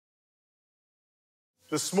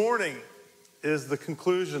This morning is the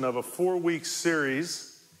conclusion of a 4-week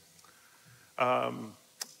series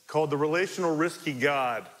called The Relational Risky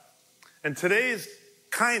God. And today's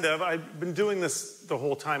I've been doing this the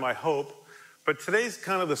whole time, I hope, but today's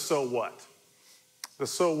kind of the so what. The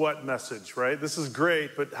so what message, right? This is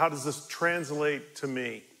great, but how does this translate to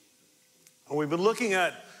me? And we've been looking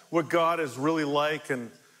at what God is really like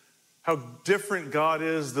and how different God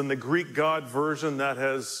is than the Greek God version that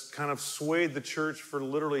has kind of swayed the church for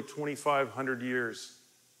literally 2,500 years.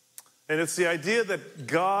 And it's the idea that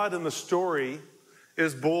God in the story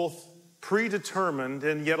is both predetermined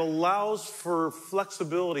and yet allows for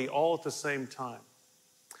flexibility all at the same time.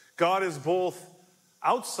 God is both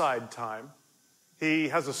outside time. He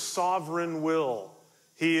has a sovereign will.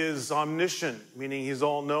 He is omniscient, meaning he's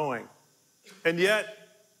all-knowing. And yet,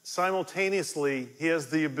 simultaneously, he has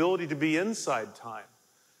the ability to be inside time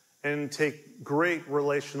and take great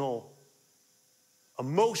relational,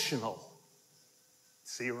 emotional.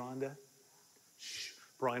 See, Rhonda? Shh.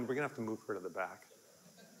 Brian, we're going to have to move her to the back.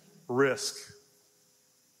 Risk.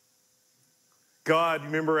 God,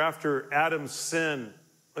 remember after Adam's sin,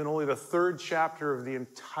 in only the 3rd chapter of the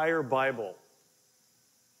entire Bible,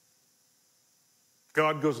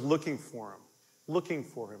 God goes looking for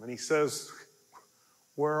him, and he says,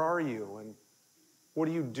 "Where are you? And what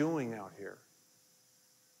are you doing out here?"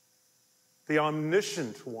 The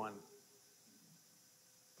omniscient one,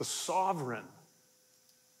 the sovereign,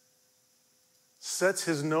 sets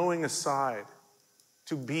his knowing aside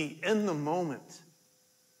to be in the moment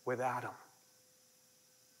with Adam.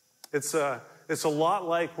 It's a lot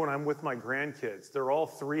like when I'm with my grandkids. They're all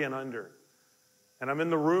 3 and under. And I'm in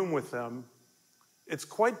the room with them. It's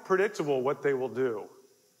quite predictable what they will do.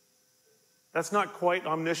 That's not quite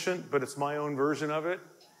omniscient, but it's my own version of it.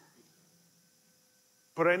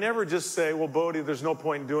 But I never just say, well, Bodie, there's no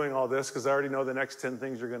point in doing all this because I already know the next 10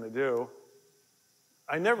 things you're going to do.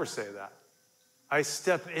 I never say that. I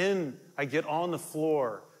step in, I get on the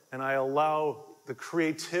floor, and I allow the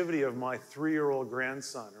creativity of my 3-year-old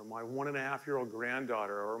grandson or my 1.5-year-old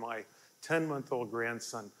granddaughter or my 10-month-old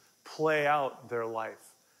grandson play out their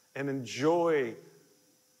life and enjoy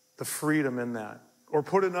the freedom in that. Or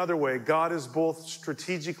put another way, God is both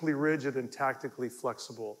strategically rigid and tactically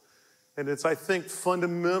flexible. And it's, I think,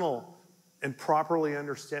 fundamental in properly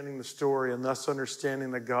understanding the story and thus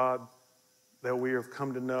understanding the God that we have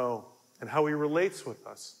come to know and how he relates with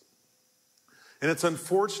us. And it's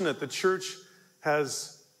unfortunate the church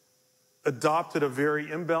has adopted a very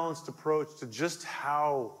imbalanced approach to just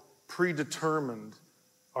how predetermined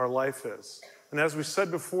our life is. And as we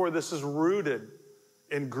said before, this is rooted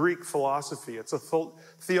in Greek philosophy. It's a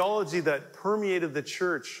theology that permeated the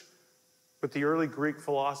church with the early Greek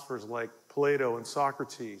philosophers like Plato and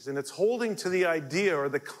Socrates. And it's holding to the idea or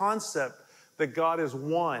the concept that God is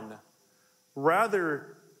one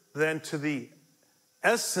rather than to the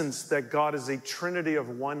essence that God is a trinity of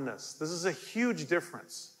oneness. This is a huge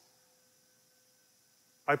difference.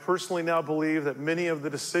 I personally now believe that many of the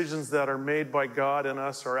decisions that are made by God and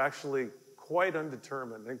us are actually quite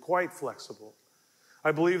undetermined and quite flexible.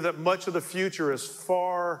 I believe that much of the future, as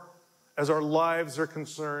far as our lives are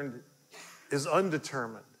concerned, is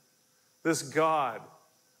undetermined. This God,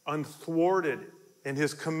 unthwarted in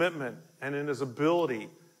his commitment and in his ability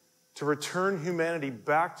to return humanity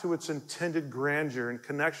back to its intended grandeur and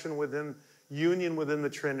connection within, union within the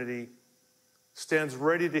Trinity, stands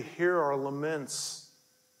ready to hear our laments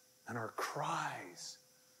and our cries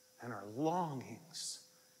and our longings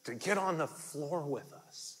to get on the floor with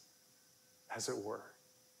us, as it were.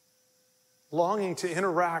 Longing to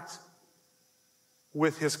interact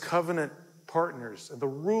with his covenant partners and the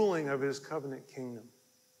ruling of his covenant kingdom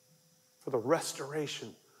for the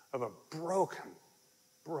restoration of a broken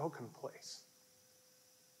place.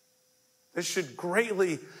 This should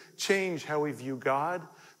greatly change how we view God.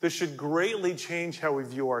 This should greatly change how we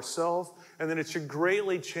view ourselves. And then it should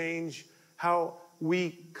greatly change how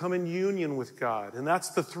we come in union with God. And that's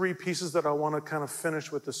the 3 pieces that I want to kind of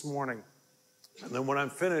finish with this morning. And then when I'm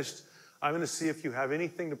finished, I'm going to see if you have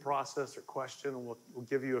anything to process or question, and we'll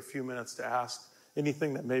give you a few minutes to ask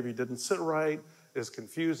anything that maybe didn't sit right, is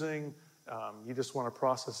confusing, you just want to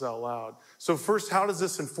process out loud. So first, how does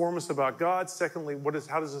this inform us about God? Secondly,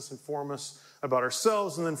 how does this inform us about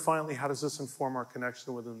ourselves? And then finally, how does this inform our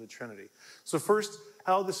connection within the Trinity? So first,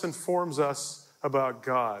 how this informs us about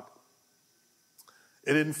God.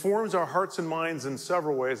 It informs our hearts and minds in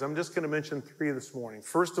several ways. I'm just going to mention 3 this morning.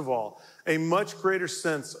 First of all, a much greater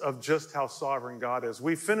sense of just how sovereign God is.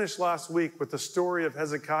 We finished last week with the story of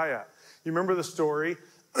Hezekiah. You remember the story,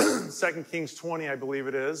 2 Kings 20, I believe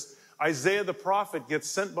it is. Isaiah the prophet gets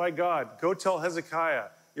sent by God. Go tell Hezekiah,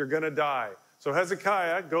 you're going to die. So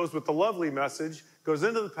Hezekiah goes with the lovely message, goes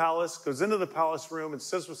into the palace room and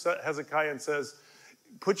sits with Hezekiah and says,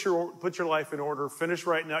 put your life in order, finish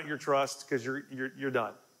writing out your trust because you're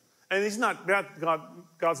done. And he's not,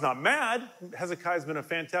 God's not mad. Hezekiah's been a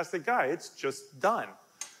fantastic guy. It's just done.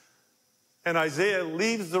 And Isaiah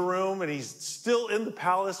leaves the room and he's still in the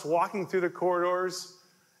palace walking through the corridors.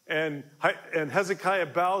 And Hezekiah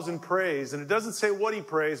bows and prays. And it doesn't say what he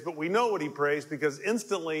prays, but we know what he prays because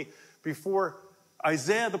instantly before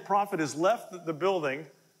Isaiah the prophet has left the building,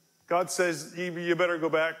 God says, you better go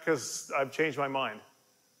back because I've changed my mind.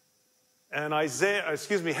 And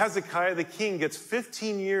Hezekiah the king gets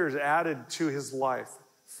 15 years added to his life.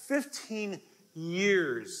 15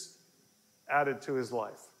 years added to his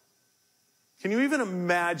life. Can you even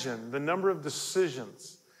imagine the number of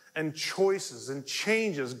decisions and choices and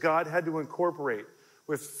changes God had to incorporate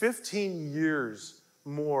with 15 years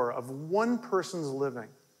more of one person's living?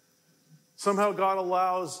 Somehow God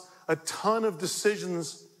allows a ton of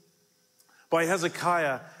decisions by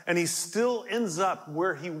Hezekiah, and he still ends up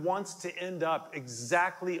where he wants to end up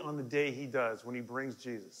exactly on the day he does, when he brings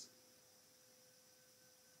Jesus.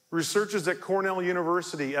 Researchers at Cornell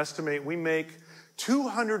University estimate we make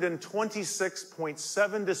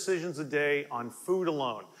 226.7 decisions a day on food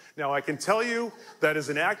alone. Now, I can tell you that is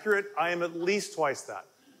inaccurate. I am at least twice that.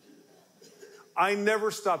 I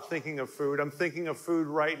never stop thinking of food. I'm thinking of food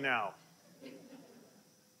right now.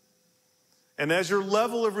 And as your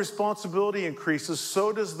level of responsibility increases,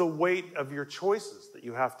 so does the weight of your choices that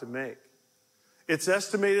you have to make. It's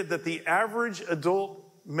estimated that the average adult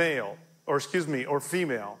male, or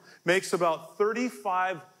female, makes about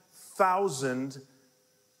 35,000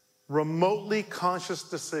 remotely conscious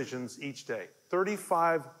decisions each day.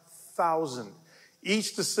 35,000.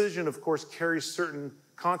 Each decision, of course, carries certain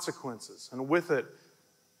consequences, and with it,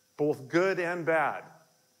 both good and bad.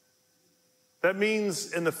 That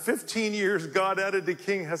means in the 15 years God added to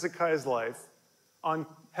King Hezekiah's life, on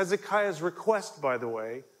Hezekiah's request, by the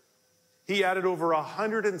way, he added over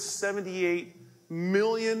 178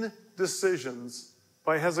 million decisions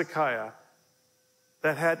by Hezekiah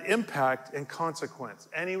that had impact and consequence.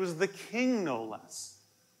 And he was the king, no less.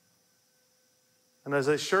 And as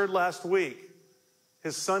I shared last week,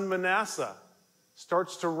 his son Manasseh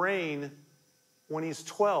starts to reign when he's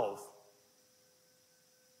 12.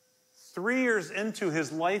 3 years into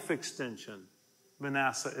his life extension,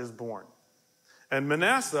 Manasseh is born. And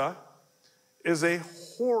Manasseh is a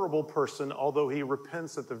horrible person, although he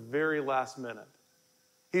repents at the very last minute.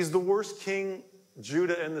 He's the worst king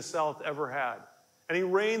Judah and the south ever had. And he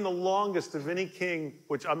reigned the longest of any king,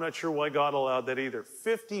 which I'm not sure why God allowed that either.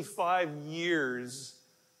 55 years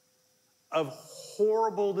of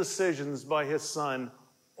horrible decisions by his son,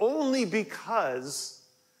 only because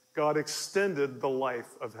God extended the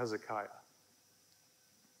life of Hezekiah.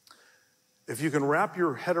 If you can wrap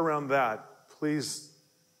your head around that, please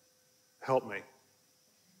help me.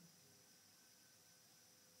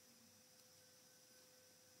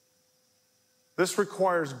 This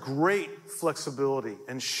requires great flexibility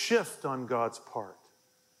and shift on God's part.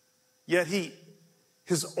 Yet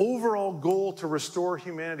his overall goal to restore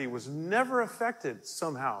humanity was never affected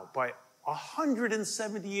somehow by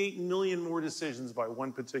 178 million more decisions by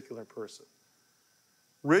one particular person.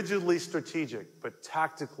 Rigidly strategic, but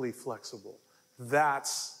tactically flexible.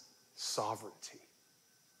 That's sovereignty.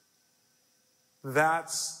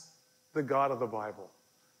 That's the God of the Bible.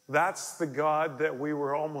 That's the God that we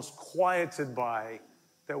were almost quieted by,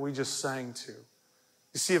 that we just sang to.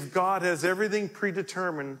 You see, if God has everything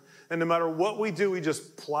predetermined, and no matter what we do, he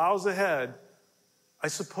just plows ahead, I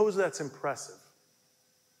suppose that's impressive.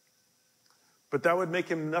 But that would make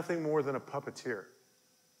him nothing more than a puppeteer.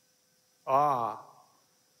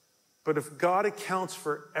 But if God accounts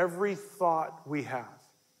for every thought we have,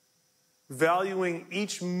 valuing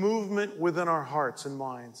each movement within our hearts and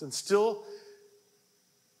minds, and still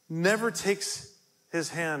never takes his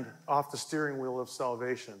hand off the steering wheel of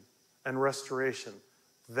salvation and restoration,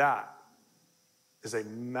 that is a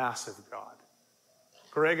massive God.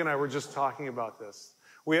 Greg and I were just talking about this.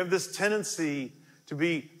 We have this tendency to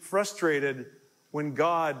be frustrated when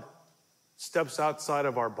God steps outside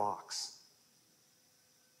of our box.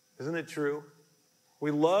 Isn't it true?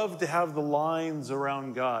 We love to have the lines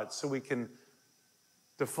around God so we can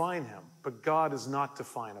define him, but God is not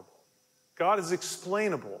definable. God is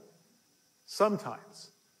explainable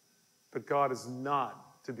sometimes, but God is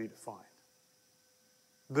not to be defined.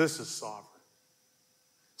 This is sovereign.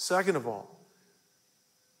 Second of all,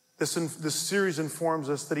 this series informs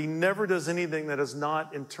us that he never does anything that is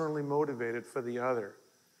not internally motivated for the other.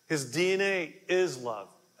 His DNA is love.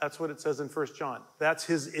 That's what it says in 1 John. That's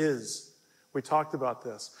his is. We talked about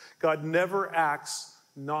this. God never acts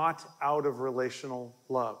not out of relational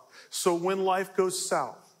love. So when life goes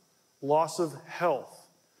south, loss of health,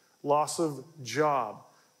 loss of job,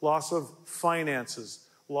 loss of finances,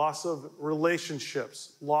 loss of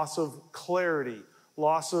relationships, loss of clarity,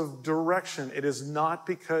 loss of direction, it is not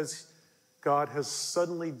because God has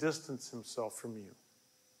suddenly distanced himself from you.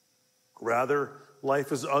 Rather,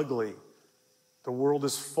 life is ugly. The world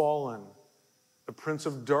is fallen. The prince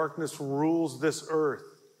of darkness rules this earth.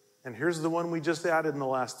 And here's the one we just added in the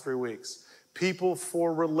last 3 weeks. People,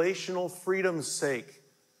 for relational freedom's sake,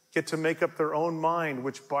 get to make up their own mind,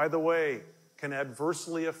 which, by the way, can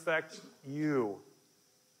adversely affect you.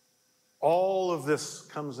 All of this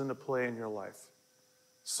comes into play in your life.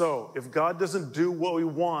 So, if God doesn't do what we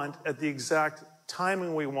want at the exact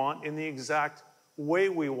timing we want, in the exact way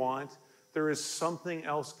we want, there is something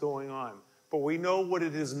else going on. But we know what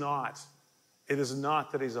it is not. It is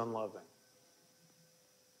not that he's unloving.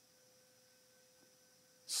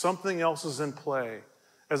 Something else is in play.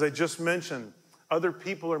 As I just mentioned, other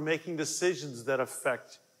people are making decisions that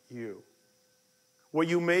affect you. What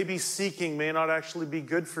you may be seeking may not actually be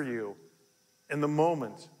good for you in the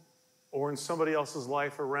moment or in somebody else's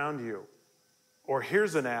life around you. Or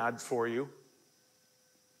here's an ad for you.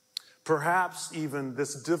 Perhaps even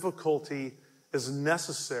this difficulty is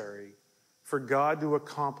necessary for God to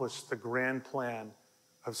accomplish the grand plan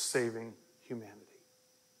of saving humanity.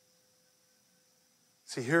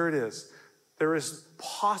 See, here it is. There is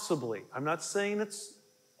possibly, I'm not saying it's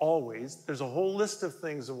always, there's a whole list of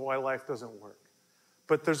things of why life doesn't work.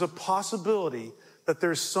 But there's a possibility that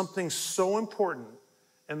there's something so important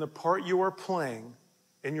in the part you are playing,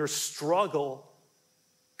 in your struggle,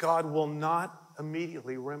 God will not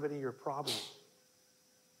immediately remedy your problem.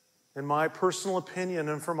 In my personal opinion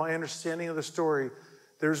and from my understanding of the story,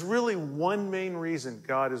 there's really one main reason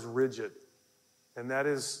God is rigid, and that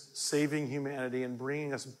is saving humanity and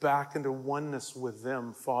bringing us back into oneness with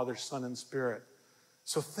them, Father, Son, and Spirit.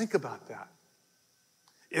 So think about that.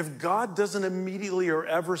 If God doesn't immediately or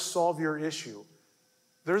ever solve your issue,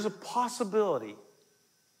 there's a possibility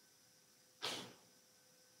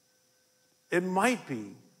it might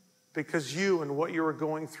be because you and what you are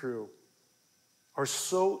going through are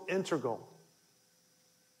so integral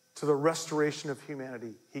to the restoration of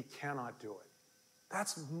humanity, he cannot do it.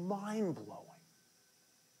 That's mind-blowing.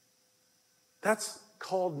 That's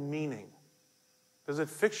called meaning. Does it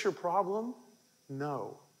fix your problem?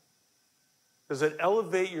 No. Does it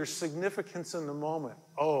elevate your significance in the moment?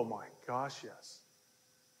 Oh my gosh, yes.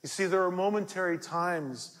 You see, there are momentary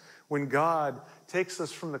times when God takes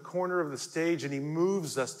us from the corner of the stage and he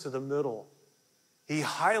moves us to the middle. He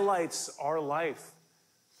highlights our life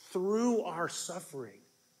through our suffering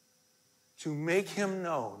to make him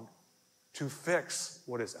known, to fix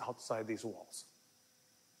what is outside these walls.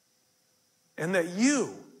 And that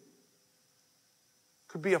you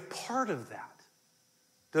could be a part of that.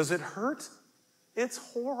 Does it hurt? It's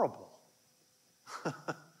horrible.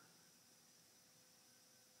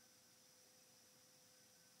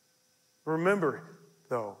 Remember,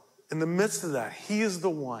 though, in the midst of that, he is the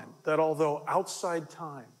one that, although outside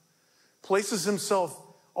time, places himself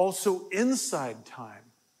also inside time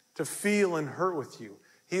to feel and hurt with you.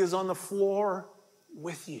 He is on the floor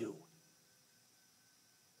with you.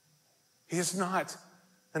 He is not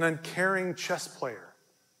an uncaring chess player,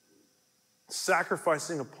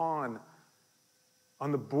 sacrificing a pawn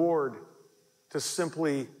on the board to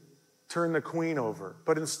simply turn the queen over,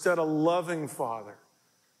 but instead a loving father,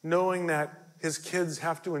 knowing that his kids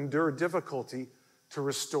have to endure difficulty to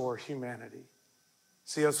restore humanity.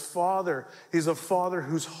 See, as Father, he's a father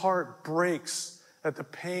whose heart breaks at the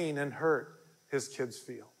pain and hurt his kids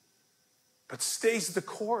feel, but stays the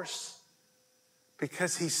course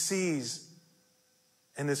because he sees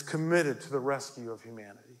and is committed to the rescue of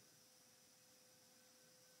humanity.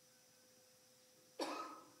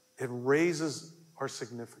 It raises our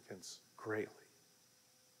significance greatly.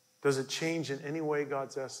 Does it change in any way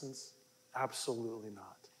God's essence? Absolutely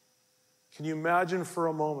not. Can you imagine for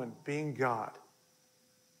a moment being God,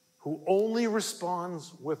 who only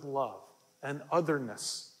responds with love and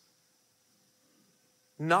otherness,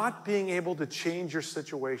 not being able to change your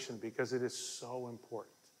situation because it is so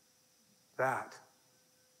important? That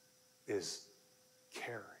is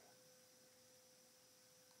caring.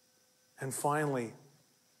 And finally,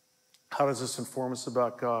 how does this inform us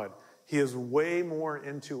about God? He is way more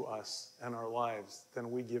into us and our lives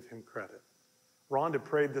than we give him credit. Rhonda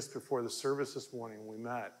prayed this before the service this morning when we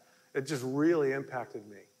met. It just really impacted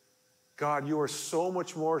me. God, you are so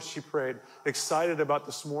much more, she prayed, excited about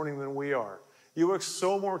this morning than we are. You are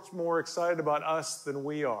so much more excited about us than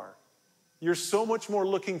we are. You're so much more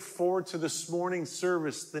looking forward to this morning's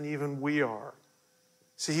service than even we are.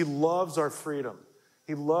 See, he loves our freedom.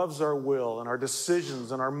 He loves our will and our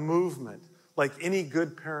decisions and our movement like any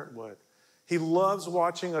good parent would. He loves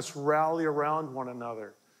watching us rally around one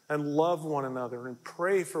another and love one another and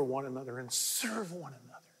pray for one another and serve one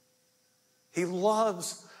another. He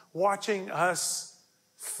loves watching us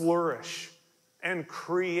flourish and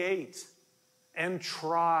create and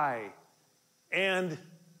try and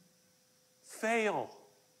fail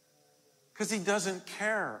because he doesn't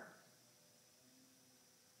care.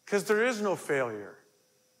 Because there is no failure.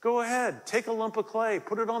 Go ahead, take a lump of clay,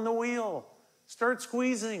 put it on the wheel, start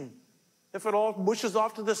squeezing. If it all mushes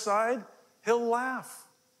off to the side, he'll laugh.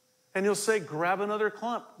 And he'll say, grab another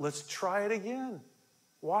clump. Let's try it again.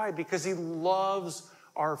 Why? Because he loves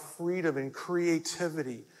our freedom and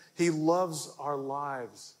creativity. He loves our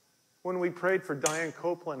lives. When we prayed for Diane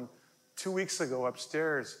Copeland 2 weeks ago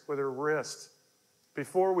upstairs with her wrist,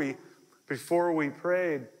 before we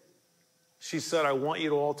prayed, she said, I want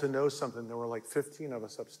you all to know something. There were like 15 of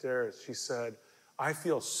us upstairs. She said, I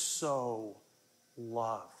feel so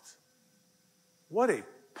loved. What a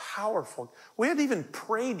powerful. We hadn't even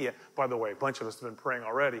prayed yet. By the way, a bunch of us have been praying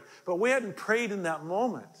already, but we hadn't prayed in that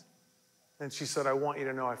moment. And she said, I want you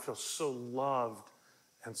to know I feel so loved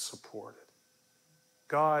and supported.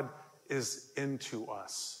 God is into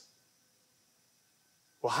us.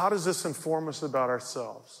 Well, how does this inform us about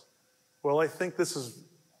ourselves? Well, I think this is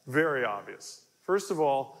very obvious. First of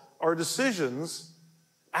all, our decisions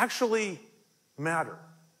actually matter.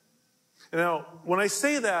 Now, when I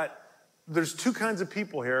say that, there's two kinds of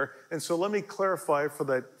people here, and so let me clarify for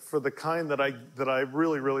the kind that I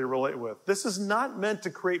really, really relate with. This is not meant to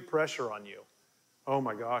create pressure on you. Oh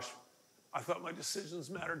my gosh, I thought my decisions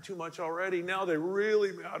mattered too much already. Now they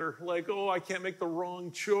really matter. Like, oh, I can't make the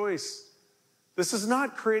wrong choice. This is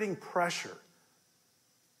not creating pressure.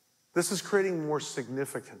 This is creating more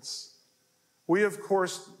significance. We, of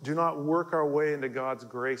course, do not work our way into God's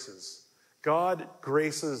graces. God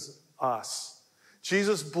graces us.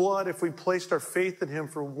 Jesus' blood, if we placed our faith in him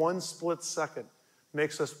for one split second,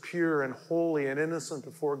 makes us pure and holy and innocent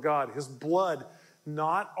before God. His blood,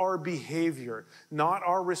 not our behavior, not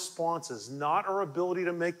our responses, not our ability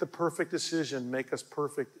to make the perfect decision, make us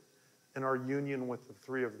perfect in our union with the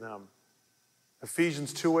three of them.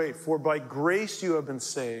 Ephesians 2:8, for by grace you have been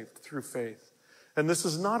saved through faith. And this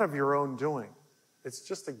is not of your own doing. It's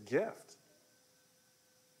just a gift.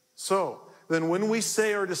 So, then when we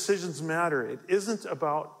say our decisions matter, it isn't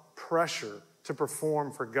about pressure to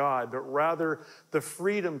perform for God, but rather the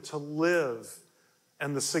freedom to live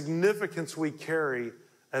and the significance we carry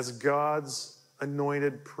as God's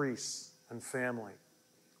anointed priests and family.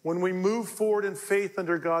 When we move forward in faith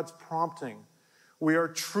under God's prompting, we are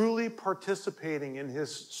truly participating in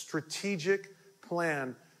his strategic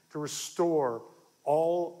plan to restore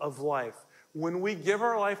all of life. When we give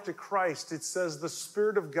our life to Christ, it says the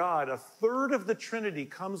Spirit of God, a third of the Trinity,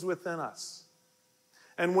 comes within us.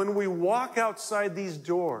 And when we walk outside these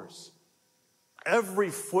doors, every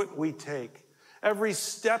foot we take, every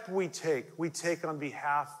step we take on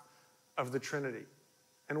behalf of the Trinity.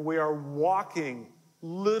 And we are walking,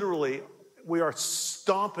 literally, we are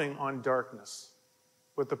stomping on darkness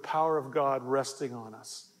with the power of God resting on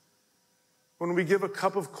us. When we give a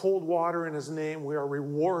cup of cold water in his name, we are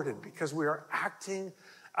rewarded because we are acting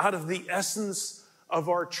out of the essence of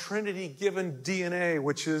our Trinity-given DNA,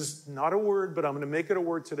 which is not a word, but I'm going to make it a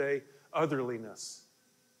word today, otherliness.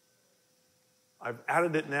 I've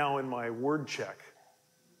added it now in my word check.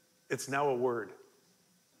 It's now a word.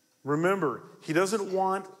 Remember, he doesn't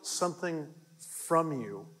want something from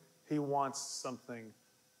you. He wants something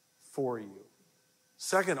for you.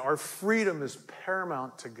 Second, our freedom is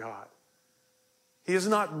paramount to God. He is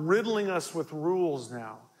not riddling us with rules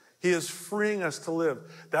now. He is freeing us to live.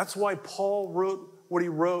 That's why Paul wrote what he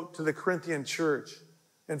wrote to the Corinthian church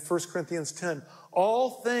in 1 Corinthians 10.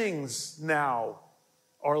 All things now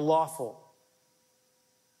are lawful,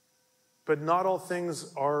 but not all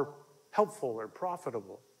things are helpful or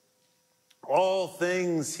profitable. All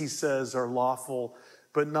things, he says, are lawful,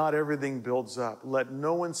 but not everything builds up. Let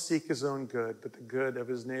no one seek his own good, but the good of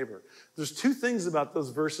his neighbor. There's two things about those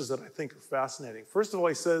verses that I think are fascinating. First of all,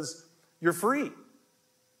 he says, you're free.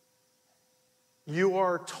 You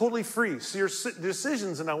are totally free. So your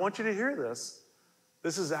decisions, and I want you to hear this,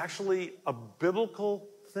 this is actually a biblical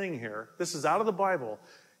thing here. This is out of the Bible.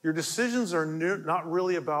 Your decisions are not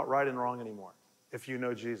really about right and wrong anymore, if you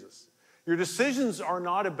know Jesus. Your decisions are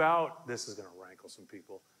not about, this is going to rankle some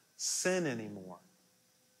people, sin anymore.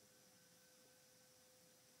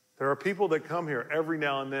 There are people that come here every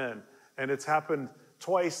now and then, and it's happened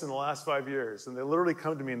twice in the last 5 years, and they literally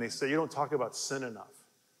come to me and they say, you don't talk about sin enough.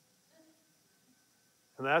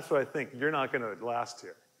 And that's what I think. You're not going to last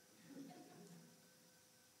here.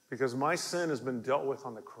 Because my sin has been dealt with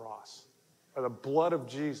on the cross by the blood of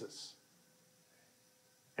Jesus.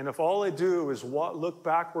 And if all I do is look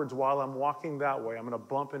backwards while I'm walking that way, I'm going to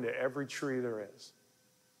bump into every tree there is.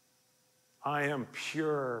 I am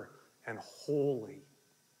pure and holy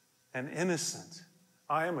and innocent.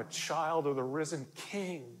 I am a child of the risen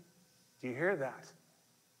King. Do you hear that?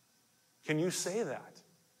 Can you say that?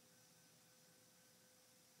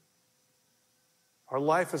 Our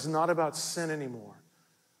life is not about sin anymore.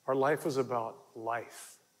 Our life is about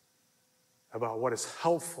life, about what is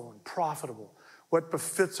helpful and profitable, what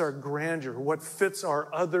befits our grandeur, what fits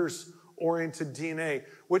our others-oriented DNA,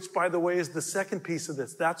 which, by the way, is the second piece of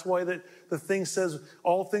this. That's why the thing says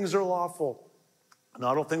all things are lawful.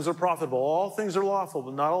 Not all things are profitable. All things are lawful,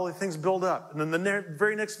 but not all things build up. And then the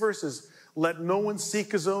very next verse is, let no one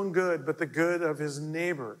seek his own good, but the good of his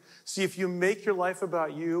neighbor. See, if you make your life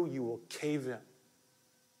about you, you will cave in.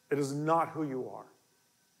 It is not who you are.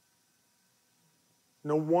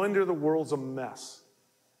 No wonder the world's a mess.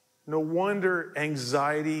 No wonder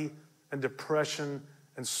anxiety and depression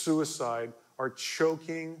and suicide are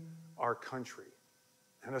choking our country,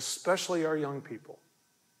 and especially our young people.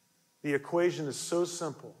 The equation is so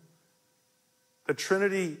simple. The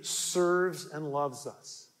Trinity serves and loves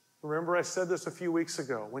us. Remember, I said this a few weeks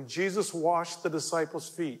ago. When Jesus washed the disciples'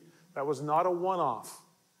 feet, that was not a one-off.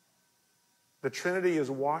 The Trinity is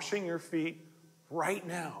washing your feet right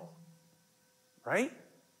now. Right?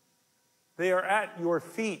 They are at your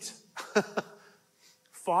feet.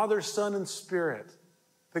 Father, Son, and Spirit,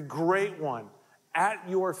 the great one, at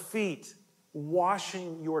your feet,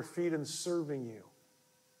 washing your feet and serving you.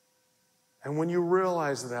 And when you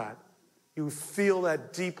realize that, you feel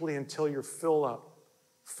that deeply until you're full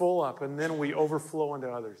up, and then we overflow into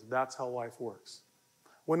others. That's how life works.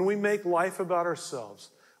 When we make life about ourselves,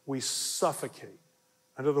 we suffocate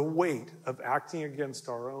under the weight of acting against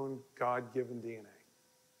our own God-given DNA.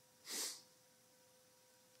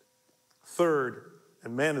 Third,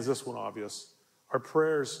 and man, is this one obvious, our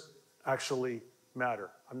prayers actually matter.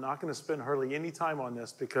 I'm not going to spend hardly any time on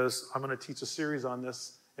this because I'm going to teach a series on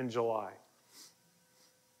this in July.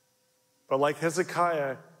 But like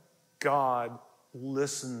Hezekiah, God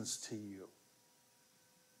listens to you.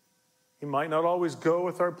 He might not always go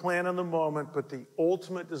with our plan in the moment, but the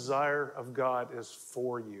ultimate desire of God is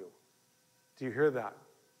for you. Do you hear that?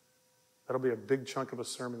 That'll be a big chunk of a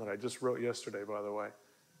sermon that I just wrote yesterday, by the way.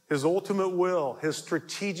 His ultimate will, his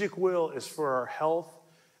strategic will is for our health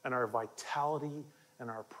and our vitality and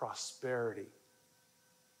our prosperity.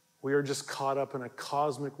 We are just caught up in a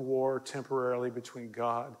cosmic war temporarily between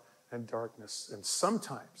God and darkness. And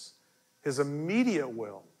sometimes his immediate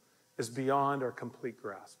will is beyond our complete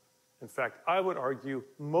grasp. In fact, I would argue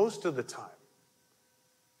most of the time,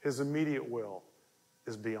 his immediate will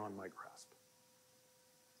is beyond my grasp.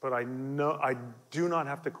 But I do not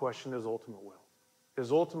have to question his ultimate will.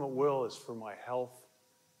 His ultimate will is for my health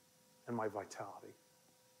and my vitality,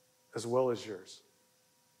 as well as yours.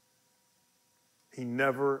 He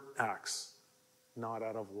never acts not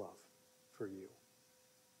out of love for you.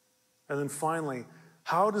 And then finally,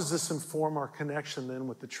 how does this inform our connection then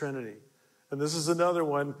with the Trinity? And this is another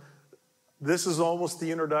one. This is almost the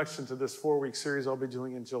introduction to this 4-week series I'll be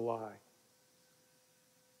doing in July.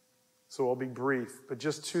 So I'll be brief, but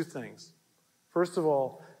just 2 things. First of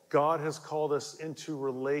all, God has called us into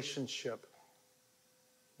relationship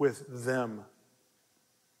with them.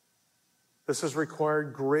 This has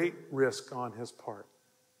required great risk on his part,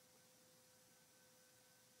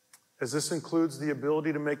 as this includes the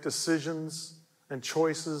ability to make decisions and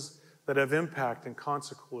choices that have impact and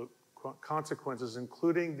consequences,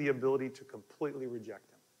 including the ability to completely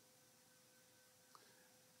reject him.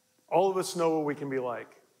 All of us know what we can be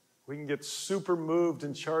like. We can get super moved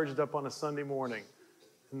and charged up on a Sunday morning.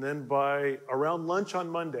 And then by around lunch on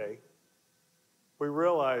Monday, we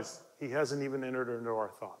realize he hasn't even entered into our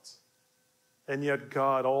thoughts. And yet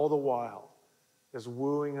God, all the while, is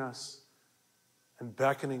wooing us and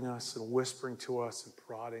beckoning us and whispering to us and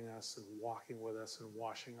prodding us and walking with us and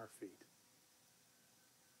washing our feet.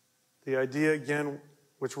 The idea, again,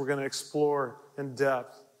 which we're going to explore in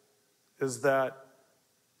depth, is that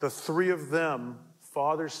the 3 of them,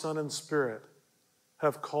 Father, Son, and Spirit,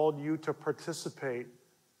 have called you to participate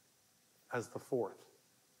as the 4th.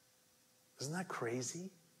 Isn't that crazy?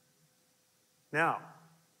 Now,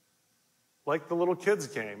 like the little kids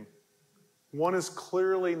game, One is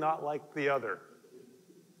clearly not like the other.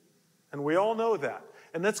 And we all know that.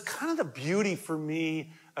 And that's kind of the beauty for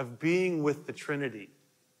me of being with the Trinity.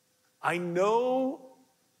 I know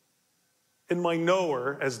in my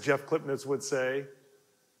knower, as Jeff Klipnitz would say,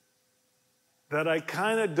 that I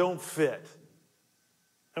kind of don't fit.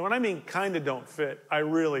 And when I mean kind of don't fit, I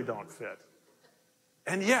really don't fit.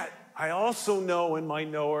 And yet, I also know in my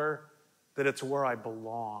knower that it's where I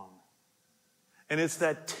belong. And it's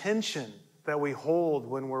that tension that we hold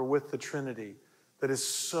when we're with the Trinity that is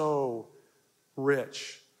so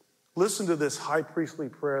rich. Listen to this high priestly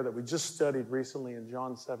prayer that we just studied recently in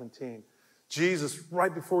John 17. Jesus,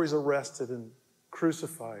 right before he's arrested and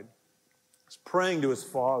crucified, is praying to his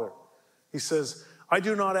Father. He says, I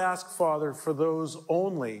do not ask, Father, for those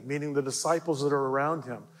only, meaning the disciples that are around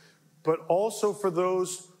him, but also for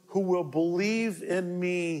those who will believe in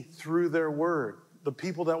me through their word, the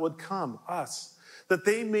people that would come, us, that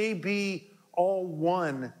they may be all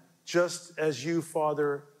one, just as you,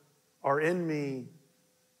 Father, are in me,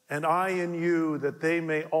 and I in you, that they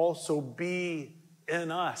may also be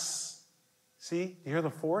in us. See, you hear the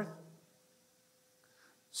fourth?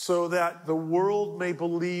 So that the world may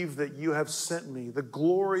believe that you have sent me. The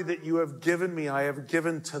glory that you have given me, I have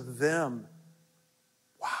given to them.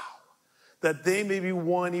 Wow. That they may be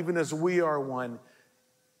one, even as we are one,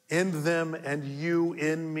 in them and you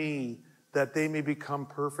in me, that they may become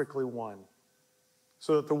perfectly one.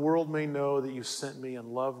 So that the world may know that you sent me and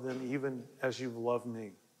love them even as you've loved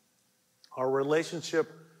me. Our relationship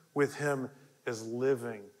with him is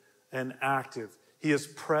living and active. He is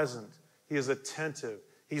present. He is attentive.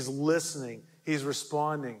 He's listening. He's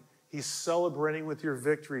responding. He's celebrating with your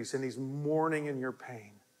victories, and he's mourning in your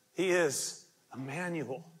pain. He is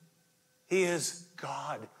Emmanuel. He is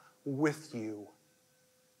God with you.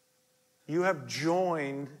 You have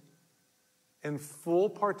joined in full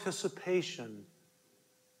participation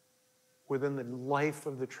within the life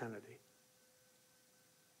of the Trinity.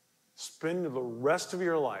 Spend the rest of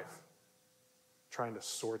your life trying to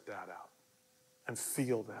sort that out and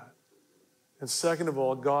feel that. And second of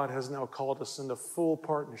all, God has now called us into full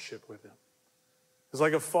partnership with him. It's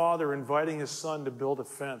like a father inviting his son to build a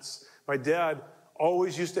fence. My dad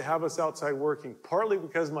always used to have us outside working, partly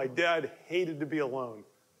because my dad hated to be alone.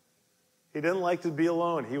 He didn't like to be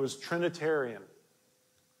alone. He was Trinitarian.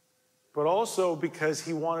 But also because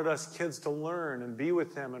he wanted us kids to learn and be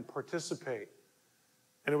with him and participate.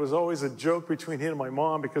 And it was always a joke between him and my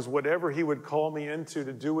mom because whatever he would call me into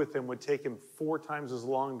to do with him would take him 4 times as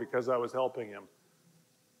long because I was helping him.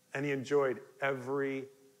 And he enjoyed every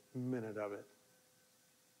minute of it.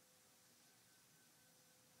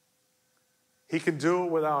 He can do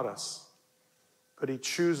it without us, but he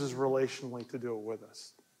chooses relationally to do it with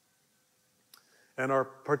us. And our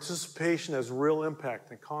participation has real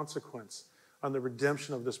impact and consequence on the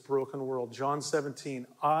redemption of this broken world. John 17,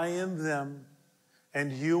 I in them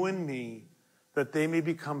and you in me, that they may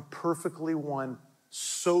become perfectly one,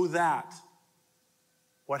 so that,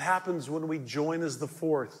 what happens when we join as the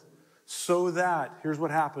fourth? So that, here's what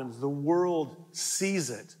happens, the world sees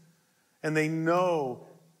it, and they know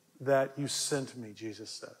that you sent me, Jesus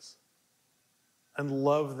says, and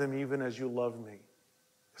love them even as you love me.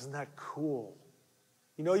 Isn't that cool?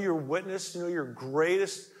 You know your witness, you know your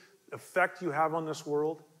greatest effect you have on this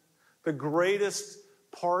world? The greatest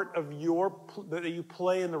part of that you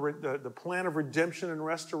play in the plan of redemption and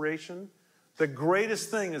restoration, the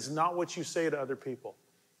greatest thing is not what you say to other people.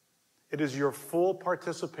 It is your full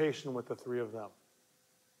participation with the three of them.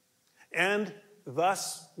 And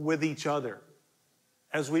thus with each other.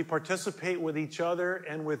 As we participate with each other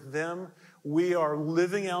and with them, we are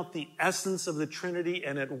living out the essence of the Trinity,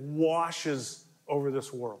 and it washes over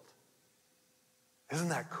this world. Isn't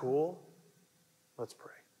that cool? Let's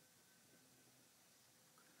pray.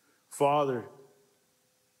 Father,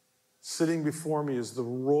 sitting before me is the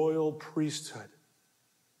royal priesthood.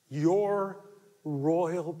 Your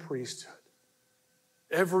royal priesthood.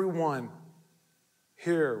 Everyone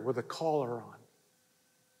here with a collar on.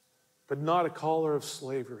 But not a collar of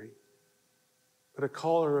slavery, but a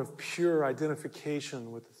collar of pure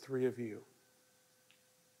identification with the three of you.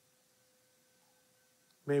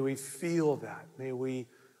 May we feel that. May we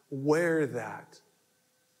wear that.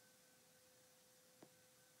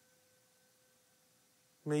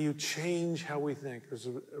 May you change how we think as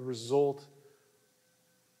a result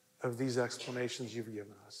of these explanations you've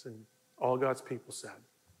given us. And all God's people said,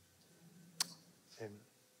 amen.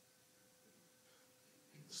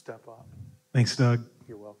 Step up. Thanks, Doug.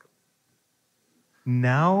 You're welcome.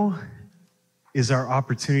 Now is our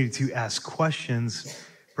opportunity to ask questions.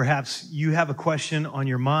 Perhaps you have a question on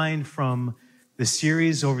your mind from the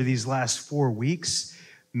series over these last 4 weeks.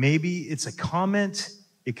 Maybe it's a comment.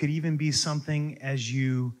 It could even be something as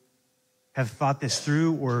you have thought this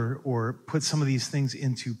through or put some of these things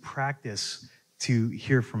into practice to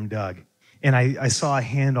hear from Doug. And I saw a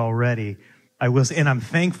hand already. And I'm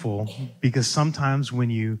thankful because sometimes when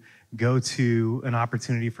you go to an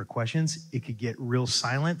opportunity for questions, it could get real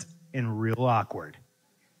silent and real awkward.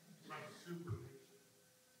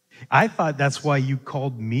 I thought that's why you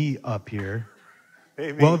called me up here.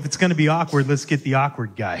 Maybe. Well, if it's going to be awkward, let's get the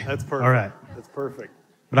awkward guy. That's perfect. All right. That's perfect.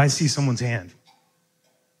 But I see someone's hand.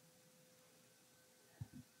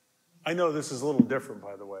 I know this is a little different,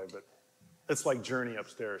 by the way, but it's like Journey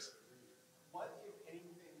upstairs. What, if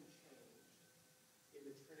anything, changed in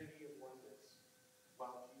the Trinity of oneness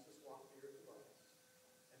while Jesus walked the earth above us?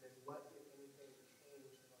 And then what, if anything,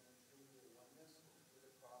 changed among the Trinity of oneness with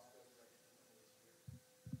the cross, resurrection, and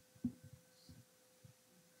Holy Spirit?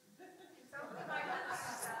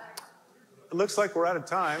 It looks like we're out of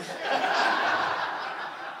time.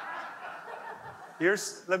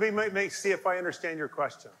 Let me see if I understand your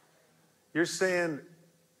question. You're saying,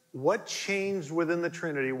 what changed within the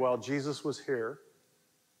Trinity while Jesus was here?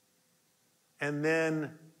 And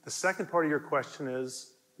then the second part of your question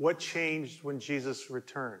is, what changed when Jesus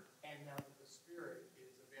returned? And now that the Spirit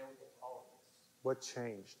is available to all of us. What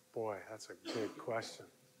changed? Boy, that's a good question.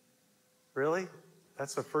 Really?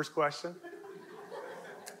 That's the first question?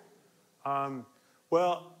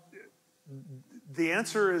 Well, the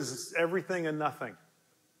answer is everything and nothing.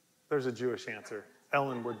 There's a Jewish answer.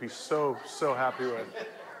 Ellen would be so happy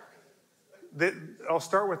with. I'll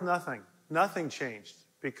start with nothing. Nothing changed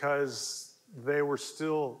because they were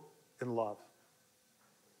still in love.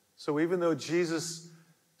 So even though Jesus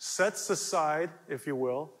sets aside, if you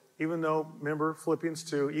will, even though, remember Philippians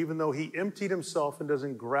 2, even though he emptied himself and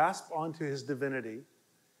doesn't grasp onto his divinity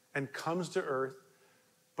and comes to earth,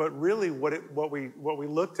 but really what we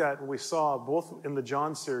looked at and we saw both in the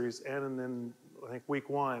John series and in I think week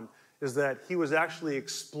 1 is that he was actually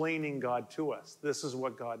explaining God to us. This is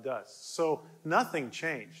what God does. So nothing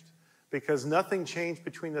changed because nothing changed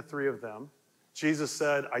between the three of them. Jesus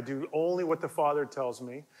said, I do only what the Father tells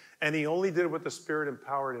me, and he only did what the Spirit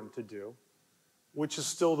empowered him to do, which is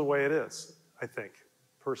still the way it is, I think,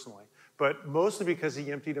 personally. But mostly because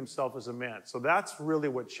he emptied himself as a man. So that's really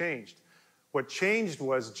what changed. What changed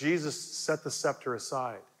was Jesus set the scepter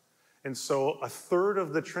aside. And so a third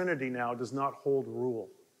of the Trinity now does not hold rule.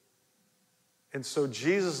 And so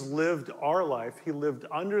Jesus lived our life. He lived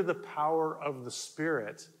under the power of the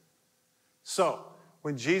Spirit. So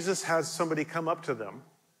when Jesus has somebody come up to them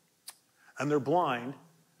and they're blind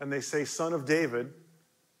and they say, Son of David,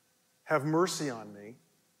 have mercy on me,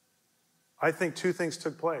 I think two things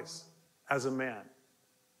took place as a man.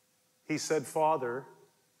 He said, Father,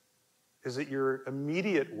 is it your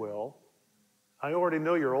immediate will? I already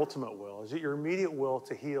know your ultimate will. Is it your immediate will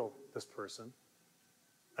to heal this person?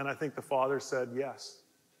 And I think the Father said yes.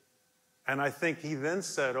 And I think he then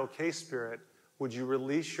said, okay, Spirit, would you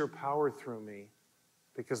release your power through me?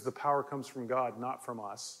 Because the power comes from God, not from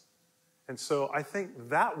us. And so I think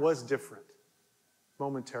that was different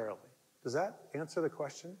momentarily. Does that answer the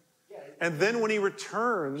question? Yeah. And then when he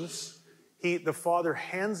returns, the Father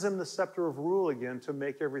hands him the scepter of rule again to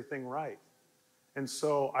make everything right. And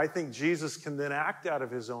so I think Jesus can then act out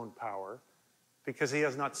of his own power because he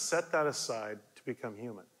has not set that aside to become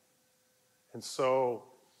human. And so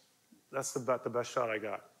that's about the best shot I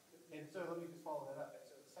got. And so let me just follow that up.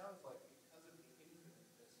 So it sounds like because of the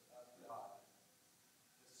infiniteness of God,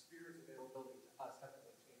 the Spirit's availability to us hasn't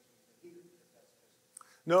really changed anything either, because that's just...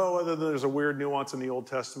 No, other than there's a weird nuance in the Old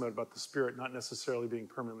Testament about the Spirit not necessarily being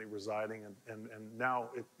permanently residing, and now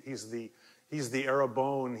he's the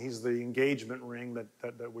Arabone, he's the engagement ring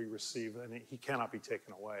that we receive, and he cannot be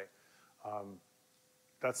taken away.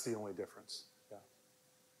 That's the only difference. Yeah.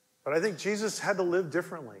 But I think Jesus had to live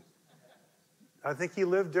differently. I think he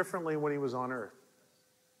lived differently when he was on earth.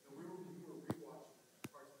 We were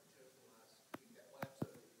rewatching parts of the show from last week. That one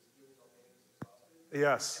episode he was all exhausted.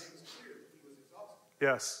 Yes. And it was clear he was exhausted.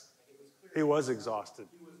 Yes. It was clear He was exhausted.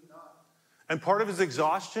 he was not. And part of his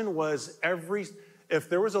exhaustion was if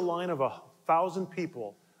there was a line of 1,000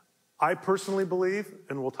 people, I personally believe,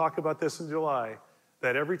 and we'll talk about this in July,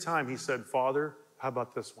 that every time he said, Father, how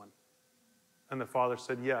about this one? And the Father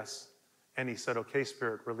said, yes. And he said, okay,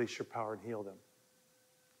 Spirit, release your power and heal them.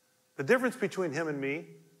 The difference between him and me,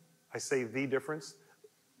 I say the difference,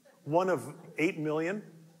 one of 8 million,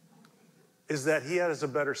 is that he has a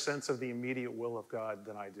better sense of the immediate will of God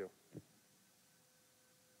than I do.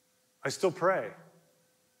 I still pray.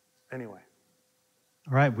 Anyway.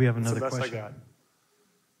 All right, we have That's another the best question. I got.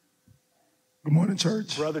 Good morning,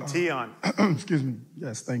 church. Brother Tion. Excuse me.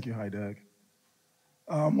 Yes, thank you. Hi, Doug.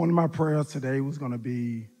 One of my prayers today was going to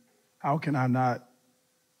be, how can I not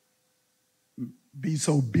be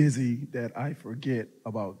so busy that I forget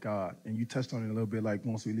about God? And you touched on it a little bit, like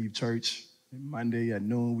once we leave church, Monday at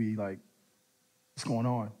noon, we like, what's going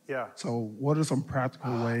on? Yeah. So what are some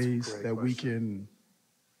practical ways that we question.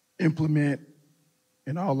 can implement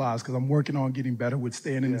in our lives? Because I'm working on getting better with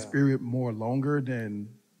staying in the Spirit more longer than,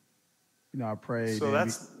 I pray. So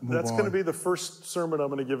that's going to be the first sermon I'm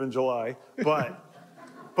going to give in July.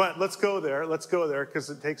 But let's go there. Let's go there because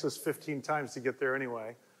it takes us 15 times to get there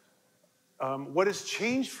anyway. What has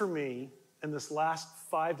changed for me in this last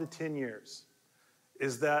 5 to 10 years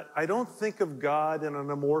is that I don't think of God in an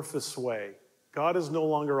amorphous way. God is no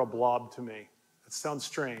longer a blob to me. It sounds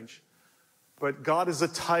strange. But God is a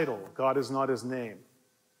title. God is not his name.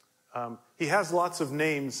 He has lots of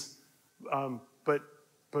names,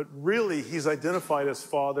 but really, he's identified as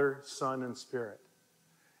Father, Son, and Spirit.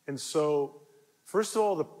 And so, first of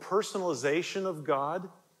all, the personalization of God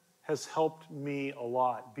has helped me a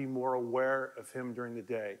lot be more aware of him during the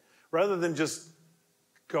day. Rather than just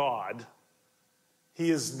God,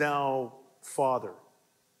 he is now Father.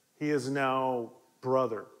 He is now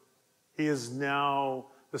brother. He is now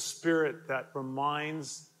the Spirit that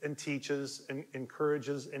reminds and teaches and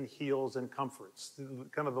encourages and heals and comforts.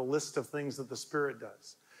 Kind of the list of things that the Spirit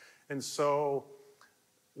does. And so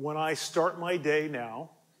when I start my day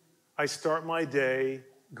now, I start my day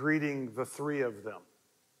greeting the three of them.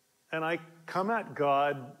 And I come at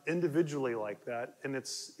God individually like that, and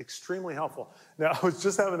it's extremely helpful. Now, I was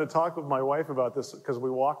just having a talk with my wife about this because we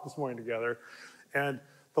walked this morning together. And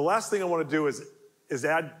the last thing I want to do is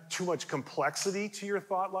add too much complexity to your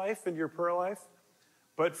thought life and your prayer life.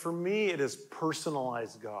 But for me, it is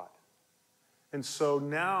personalized God. And so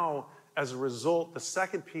now, as a result, the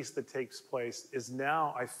second piece that takes place is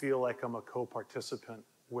now I feel like I'm a co-participant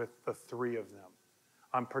with the three of them.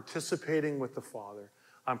 I'm participating with the Father,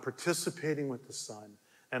 I'm participating with the Son,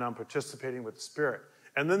 and I'm participating with the Spirit.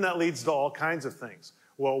 And then that leads to all kinds of things.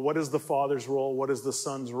 Well, what is the Father's role? What is the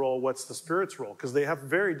Son's role? What's the Spirit's role? Because they have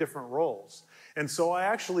very different roles. And so I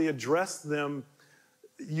actually address them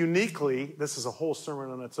uniquely. This is a whole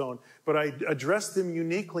sermon on its own, but I address them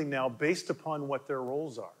uniquely now based upon what their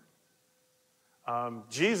roles are.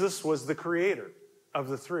 Jesus was the creator of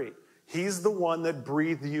the three. He's the one that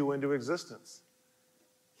breathed you into existence.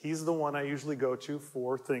 He's the one I usually go to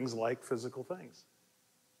for things like physical things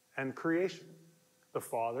and creation. The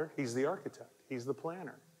Father, he's the architect. He's the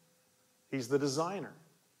planner. He's the designer.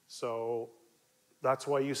 So that's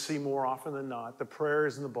why you see more often than not, the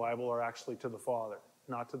prayers in the Bible are actually to the Father,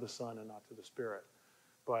 not to the Son and not to the Spirit.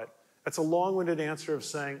 But it's a long-winded answer of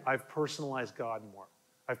saying I've personalized God more.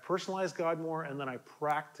 I've personalized God more, and then I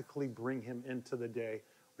practically bring him into the day,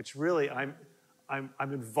 which really I'm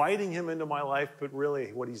inviting him into my life, but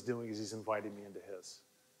really what he's doing is he's inviting me into his.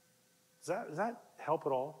 Does that help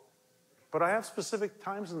at all? But I have specific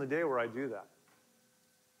times in the day where I do that.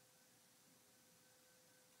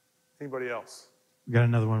 Anybody else? We got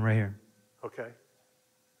another one right here. Okay.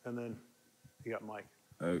 And then you got Mike.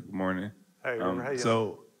 Good morning. Hey, how you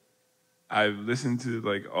so I've listened to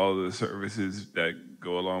like all the services that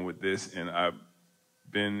go along with this, and I've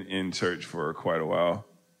been in church for quite a while.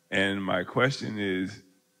 And my question is,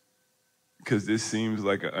 because this seems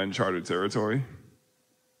like an uncharted territory,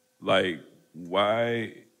 like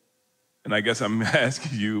why, and I guess I'm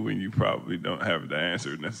asking you when you probably don't have the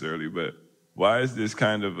answer necessarily, but why is this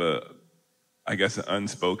kind of an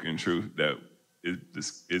unspoken truth that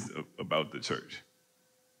is about the church?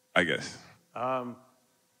 I guess. I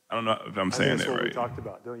don't know if I'm saying that right. That's what we talked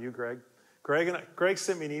about, don't you, Greg? Greg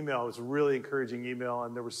sent me an email. It was a really encouraging email,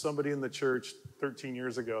 and there was somebody in the church 13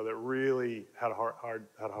 years ago that really had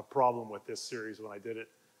a problem with this series when I did it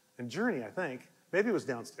in Journey, I think. Maybe it was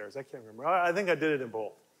downstairs. I can't remember. I think I did it in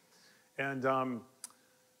both. And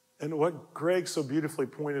what Greg so beautifully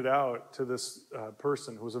pointed out to this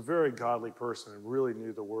person, who was a very godly person and really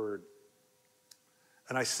knew the Word,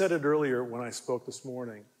 and I said it earlier when I spoke this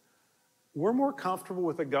morning, we're more comfortable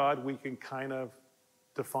with a God we can kind of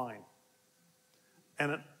define.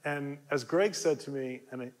 And as Greg said to me,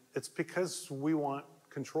 and it's because we want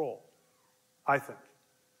control, I think.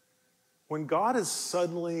 When God is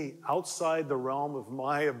suddenly outside the realm of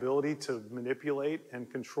my ability to manipulate and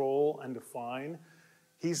control and define,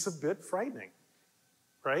 he's a bit frightening,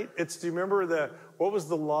 right? Do you remember what was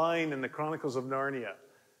the line in the Chronicles of Narnia?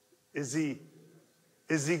 Is he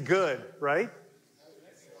good, right?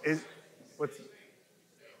 Is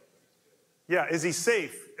he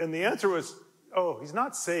safe? And the answer was, oh, he's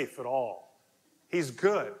not safe at all. He's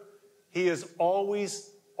good. He is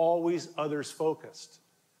always, always others focused,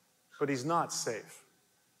 but he's not safe.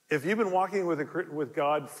 If you've been walking with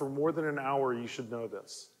God for more than an hour, you should know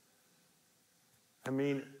this. I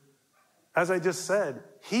mean, as I just said,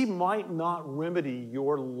 he might not remedy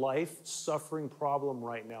your life-suffering problem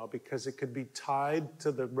right now because it could be tied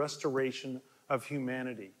to the restoration of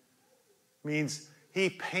humanity. Means he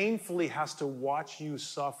painfully has to watch you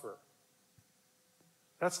suffer.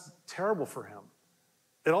 That's terrible for him.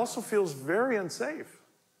 It also feels very unsafe.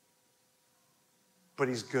 But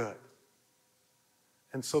he's good.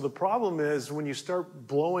 And so the problem is when you start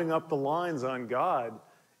blowing up the lines on God,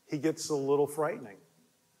 he gets a little frightening.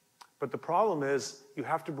 But the problem is you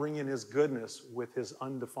have to bring in his goodness with his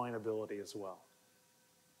undefinability as well.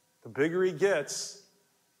 The bigger he gets,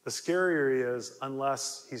 the scarier he is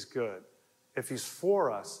unless he's good. If he's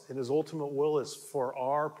for us and his ultimate will is for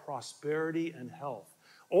our prosperity and health.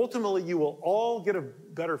 Ultimately, you will all get a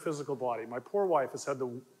better physical body. My poor wife has had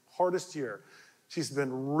the hardest year. She's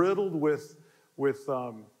been riddled with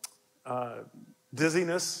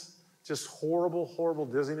dizziness, just horrible, horrible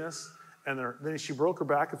dizziness. And then she broke her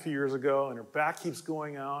back a few years ago, and her back keeps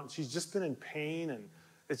going out. And she's just been in pain, and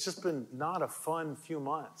it's just been not a fun few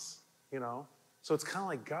months, you know? So it's kind of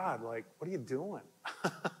like, God, like, what are you doing?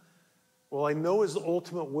 Well, I know his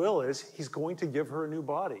ultimate will is he's going to give her a new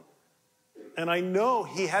body. And I know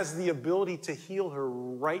he has the ability to heal her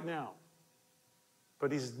right now.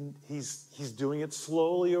 But he's doing it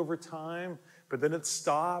slowly over time, but then it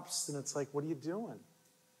stops, and it's like, what are you doing?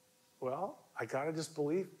 Well, I got to just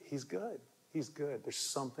believe he's good. He's good. There's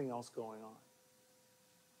something else going on.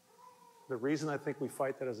 The reason I think we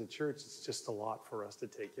fight that as a church is just a lot for us to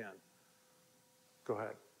take in. Go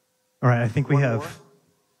ahead. All right, I think we have...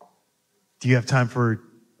 More? Do you have time for...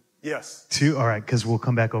 Yes. Two? All right, because we'll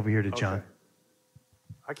come back over here to John. Okay.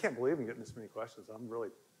 I can't believe I'm getting this many questions. I'm really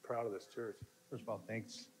proud of this church. First of all,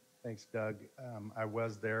 thanks, Doug. I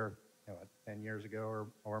was there 10 years ago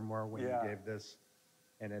or more when you gave this,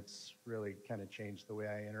 and it's really kind of changed the way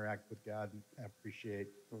I interact with God. I appreciate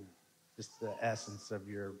just the essence of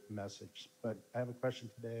your message. But I have a question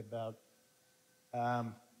today about,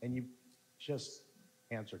 and you just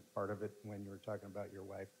answered part of it when you were talking about your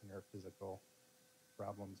wife and her physical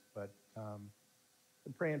problems, but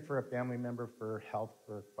been praying for a family member for health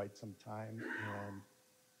for quite some time, and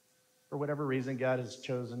for whatever reason, God has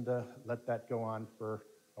chosen to let that go on for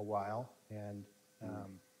a while. And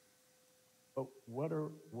but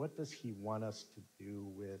what does he want us to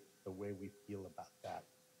do with the way we feel about that?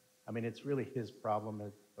 I mean, it's really his problem,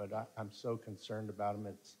 but I'm so concerned about him.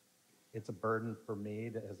 It's a burden for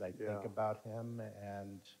me as I think about him.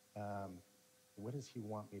 And what does he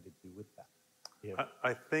want me to do with that?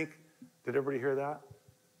 I think, did everybody hear that?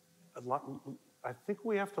 I think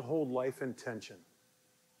we have to hold life in tension.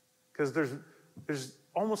 Because there's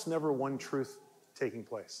almost never one truth taking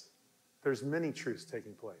place. There's many truths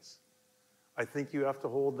taking place. I think you have to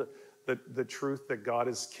hold the truth that God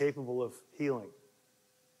is capable of healing.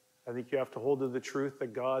 I think you have to hold to the truth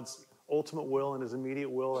that God's ultimate will and his immediate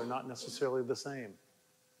will are not necessarily the same.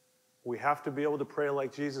 We have to be able to pray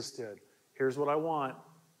like Jesus did. Here's what I want,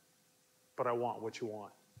 but I want what you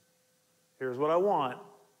want. Here's what I want,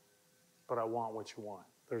 but I want what you want.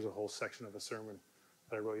 There's a whole section of a sermon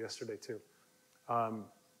that I wrote yesterday too.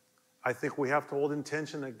 I think we have to hold in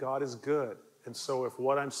tension that God is good. And so if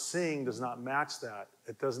what I'm seeing does not match that,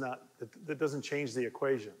 it doesn't change the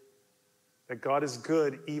equation. That God is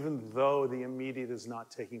good even though the immediate is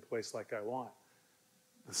not taking place like I want.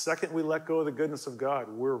 The second we let go of the goodness of God,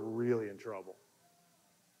 we're really in trouble.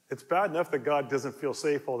 It's bad enough that God doesn't feel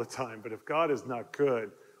safe all the time, but if God is not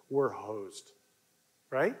good, we're hosed.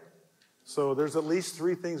 Right? So there's at least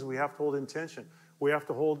three things we have to hold in tension. We have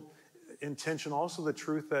to hold in tension also the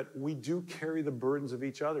truth that we do carry the burdens of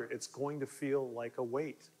each other. It's going to feel like a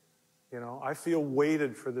weight. You know, I feel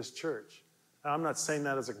weighted for this church. Now, I'm not saying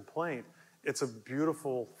that as a complaint. It's a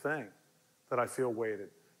beautiful thing that I feel weighted.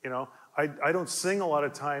 You know, I don't sing a lot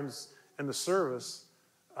of times in the service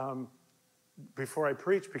before I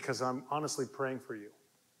preach because I'm honestly praying for you.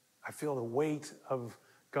 I feel the weight of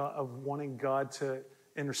God, of wanting God to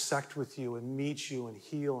intersect with you and meet you and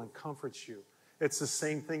heal and comfort you. It's the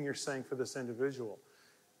same thing you're saying for this individual.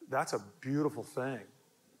 That's a beautiful thing.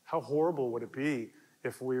 How horrible would it be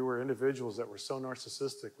if we were individuals that were so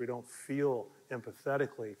narcissistic we don't feel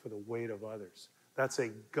empathetically for the weight of others? That's a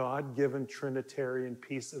God-given Trinitarian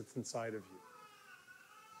peace that's inside of you.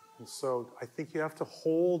 And so I think you have to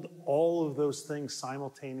hold all of those things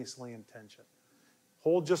simultaneously in tension.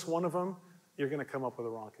 Hold just one of them, you're going to come up with a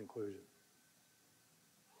wrong conclusion.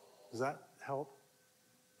 Does that help?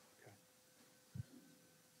 Okay.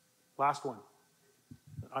 Last one.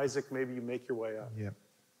 Isaac, maybe you make your way up. Yeah.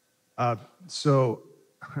 So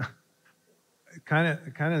kind of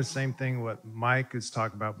the same thing what Mike is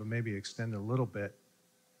talking about, but maybe extend a little bit.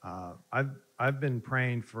 I've been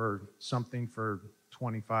praying for something for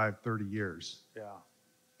 25, 30 years. Yeah.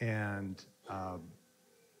 And how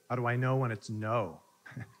do I know when it's no?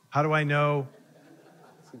 How do I know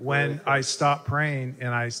when I stop praying and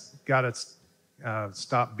I got to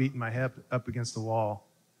stop beating my head up against the wall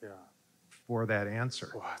for that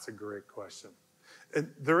answer? Wow, that's a great question.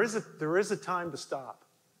 And there is a time to stop.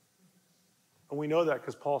 And we know that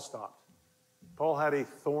because Paul stopped. Paul had a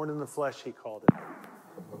thorn in the flesh, he called it.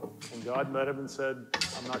 And God met him and said,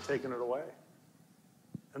 I'm not taking it away.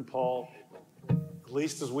 And Paul, at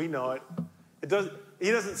least as we know it,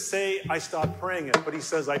 he doesn't say, I stopped praying it, but he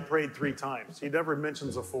says, I prayed 3 times. He never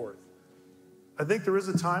mentions a 4th. I think there is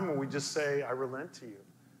a time when we just say, I relent to you.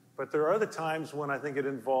 But there are other times when I think it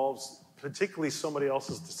involves particularly somebody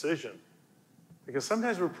else's decision. Because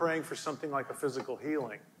sometimes we're praying for something like a physical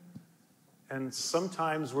healing. And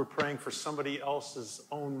sometimes we're praying for somebody else's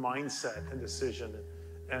own mindset and decision.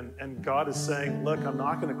 And God is saying, look, I'm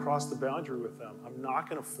not going to cross the boundary with them. I'm not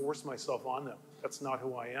going to force myself on them. That's not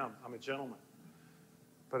who I am. I'm a gentleman.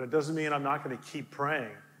 But it doesn't mean I'm not going to keep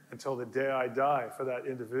praying until the day I die for that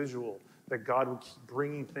individual, that God would keep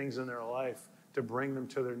bringing things in their life to bring them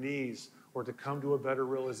to their knees or to come to a better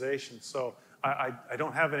realization. So I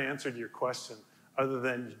don't have an answer to your question other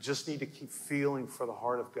than you just need to keep feeling for the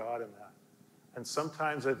heart of God in that. And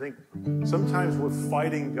sometimes we're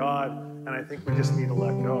fighting God, and I think we just need to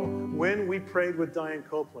let go. When we prayed with Diane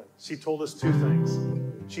Copeland, she told us 2 things.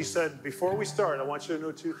 She said, before we start, I want you to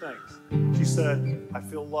know 2 things. She said, I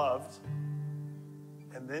feel loved.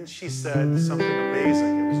 And then she said something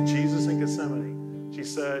amazing. It was Jesus in Gethsemane. She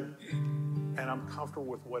said, and I'm comfortable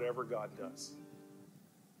with whatever God does.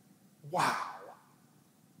 Wow.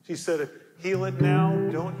 She said, heal it now,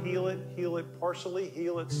 don't heal it partially,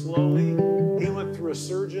 heal it slowly, heal it through a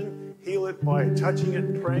surgeon, heal it by touching it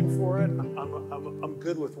and praying for it. I'm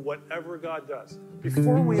good with whatever God does.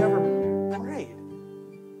 Before we ever prayed,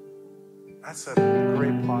 that's a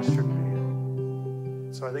great posture to be in.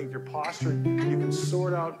 So I think your posture, you can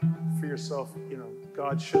sort out for yourself,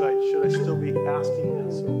 God, should I still be asking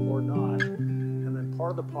this or not? And then part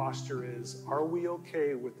of the posture is, are we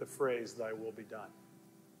okay with the phrase, thy will be done?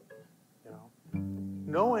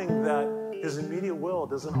 Knowing that his immediate will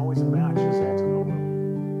doesn't always match his ultimate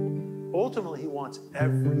will. Ultimately, he wants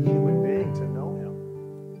every human being to know him.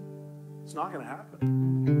 It's not going to happen.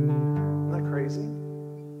 Isn't that crazy?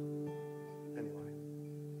 Anyway,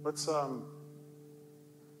 let's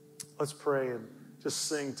pray and just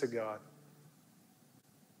sing to God.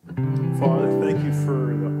 Father, thank you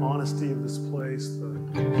for the honesty of this place, the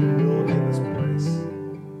humility of this place.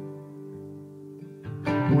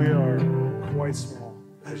 We are quite small,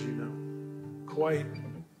 as you know, quite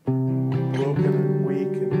broken and weak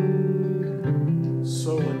and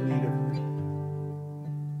so in need of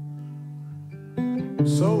you.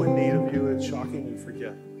 So in need of you, it's shocking we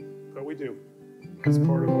forget, but we do. It's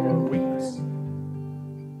part of our weakness.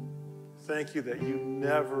 Thank you that you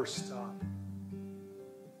never stop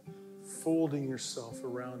folding yourself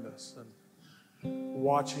around us and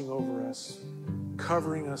watching over us,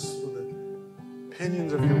 covering us with the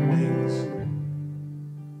pinions of your wings,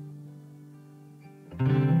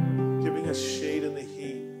 giving us shade in the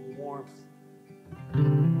heat, warmth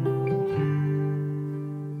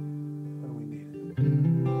when we need it.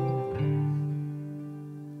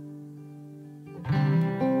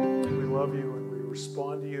 We love you and we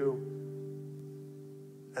respond to you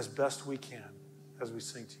as best we can as we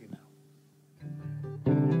sing to you now.